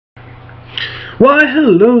Why,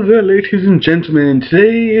 hello there, ladies and gentlemen.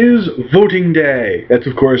 Today is voting day. That's,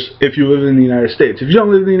 of course, if you live in the United States. If you don't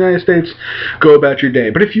live in the United States, go about your day.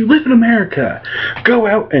 But if you live in America, go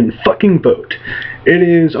out and fucking vote. It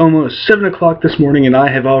is almost 7 o'clock this morning, and I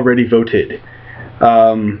have already voted.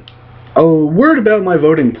 A word about my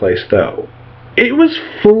voting place, though. It was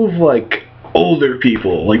full of, like, older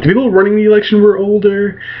people. Like, the people running the election were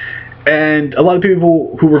older, and a lot of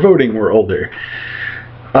people who were voting were older.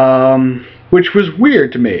 Which was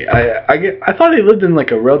weird to me. I thought I lived in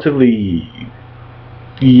like a relatively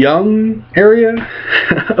young area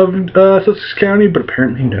of Sussex County, but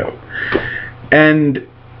apparently no. And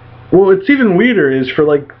what's even weirder is for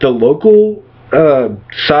like the local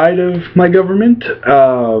side of my government,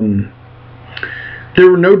 there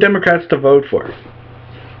were no Democrats to vote for.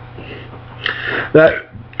 That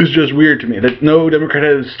is just weird to me. That no Democrat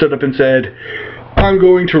has stood up and said, "I'm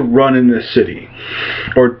going to run in this city,"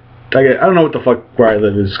 or I don't know what the fuck where I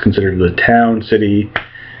live is considered the town, city,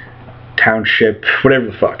 township, whatever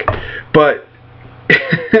the fuck. But,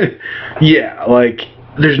 yeah, like,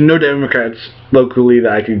 there's no Democrats locally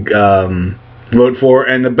that I could vote for,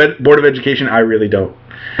 and the Board of Education, I really don't.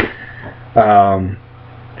 I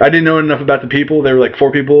didn't know enough about the people. There were like 4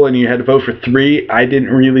 people, and you had to vote for 3. I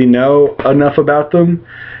didn't really know enough about them,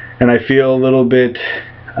 and I feel a little bit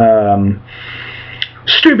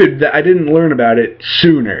stupid that I didn't learn about it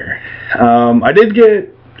sooner. I did get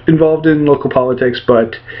involved in local politics,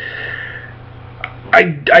 but I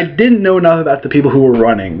didn't know enough about the people who were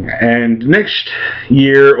running. And next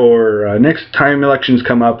year, or next time elections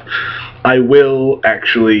come up, I will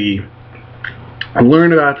actually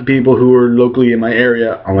learn about the people who are locally in my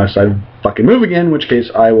area, unless I fucking move again, in which case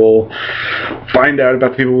I will find out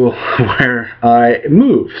about the people where I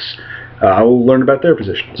moves. I will learn about their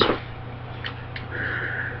positions.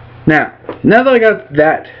 Now that I got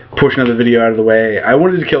that portion of the video out of the way, I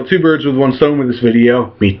wanted to kill 2 birds with 1 stone with this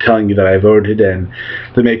video, me telling you that I voted and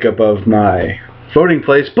the makeup of my voting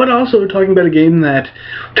place, but also talking about a game that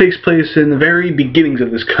takes place in the very beginnings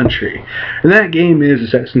of this country. And that game is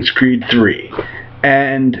Assassin's Creed 3.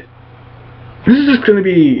 And this is just going to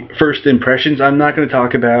be first impressions. I'm not going to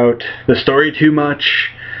talk about the story too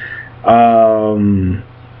much.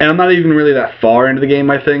 And I'm not even really that far into the game,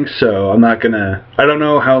 I think, so I'm not gonna... I don't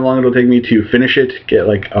know how long it'll take me to finish it, get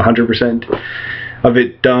like 100% of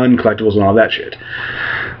it done, collectibles and all that shit.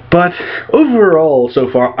 But overall, so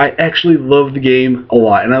far, I actually love the game a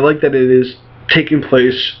lot, and I like that it is taking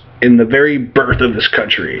place in the very birth of this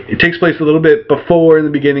country. It takes place a little bit before the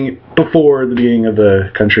beginning of the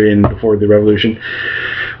country and before the revolution.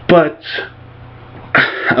 But,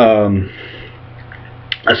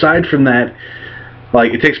 aside from that,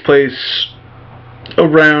 like, it takes place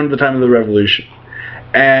around the time of the revolution.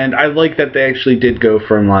 And I like that they actually did go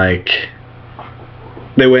from, like,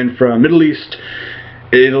 they went from Middle East,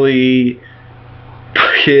 Italy,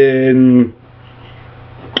 fucking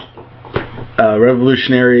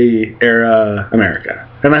revolutionary era America.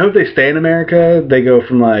 And I hope they stay in America. They go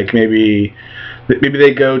from, like, maybe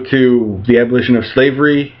they go to the abolition of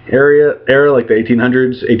slavery era, like the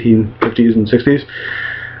 1800s, 1850s, and 60s.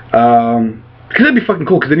 Because that'd be fucking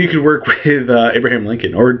cool, because then you could work with Abraham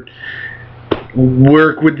Lincoln, or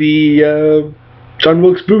work with the John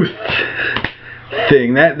Wilkes Booth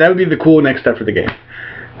thing. That would be the cool next step for the game.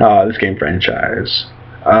 This game franchise.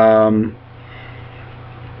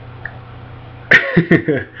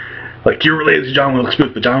 Like, you're related to John Wilkes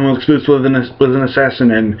Booth, but John Wilkes Booth was an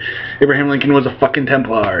assassin, and Abraham Lincoln was a fucking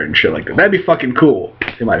Templar, and shit like that. That'd be fucking cool,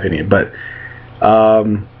 in my opinion, but...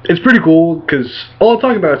 it's pretty cool, because I'll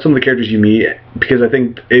talk about some of the characters you meet, because I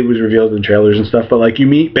think it was revealed in trailers and stuff, but like, you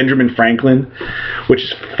meet Benjamin Franklin, which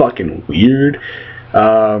is fucking weird.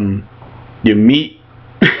 You meet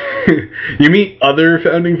you meet other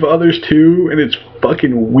founding fathers too, and it's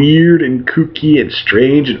fucking weird and kooky and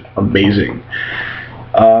strange and amazing.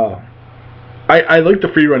 I like the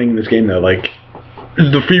free running in this game though. Like,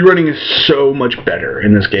 the free running is so much better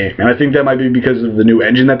in this game, and I think that might be because of the new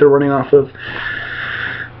engine that they're running off of.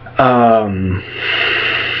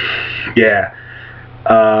 Yeah.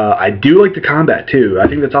 I do like the combat too. I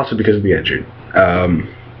think that's also because of the engine.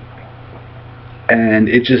 And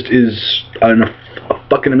it just is a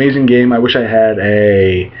fucking amazing game. I wish I had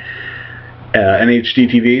an HD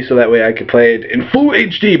TV so that way I could play it in full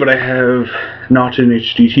HD, but I have not an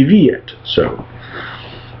HD TV yet, so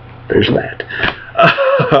there's that.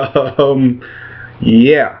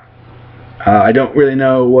 Yeah. I don't really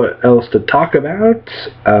know what else to talk about,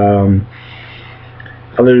 other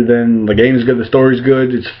than the game's good, the story's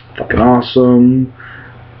good, it's fucking awesome,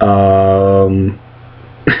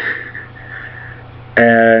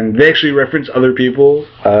 and they actually reference other people.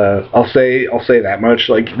 I'll say that much.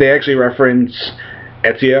 Like, they actually reference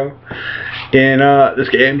Ezio in this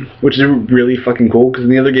game, which is really fucking cool, because in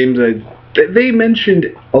the other games they mentioned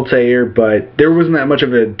Altair, but there wasn't that much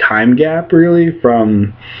of a time gap really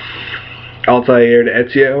from Altair to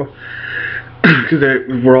Ezio, because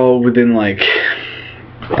we're all within, like,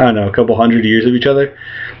 I don't know, a couple hundred years of each other.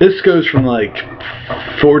 This goes from like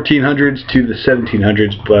 1400s to the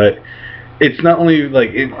 1700s, but it's not only like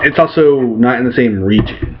it's also not in the same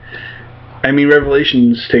region. I mean,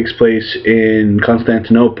 Revelations takes place in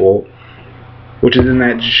Constantinople, which is in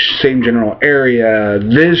that same general area.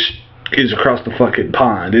 This is across the fucking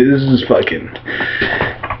pond. This is fucking,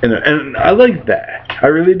 and I like that. I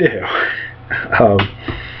really do.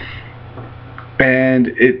 And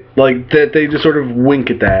it, like, that they just sort of wink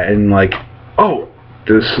at that and like, oh,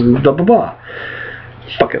 this is blah blah blah.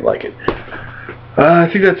 Fucking like it. I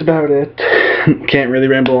think that's about it. Can't really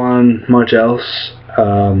ramble on much else.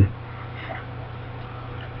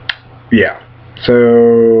 Yeah.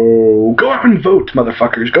 So go out and vote,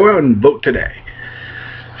 motherfuckers. Go out and vote today.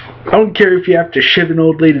 I don't care if you have to shiv an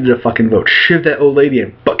old lady to fucking vote. Shiv that old lady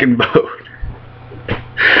and fucking vote.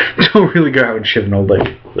 Don't really go out and shiv an old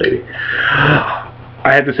lady.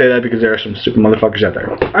 I had to say that because there are some stupid motherfuckers out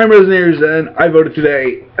there. I'm Roseneers, and I voted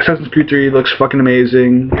today. Assassin's Creed 3 looks fucking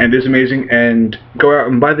amazing, and is amazing, and go out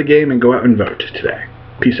and buy the game and go out and vote today.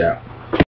 Peace out.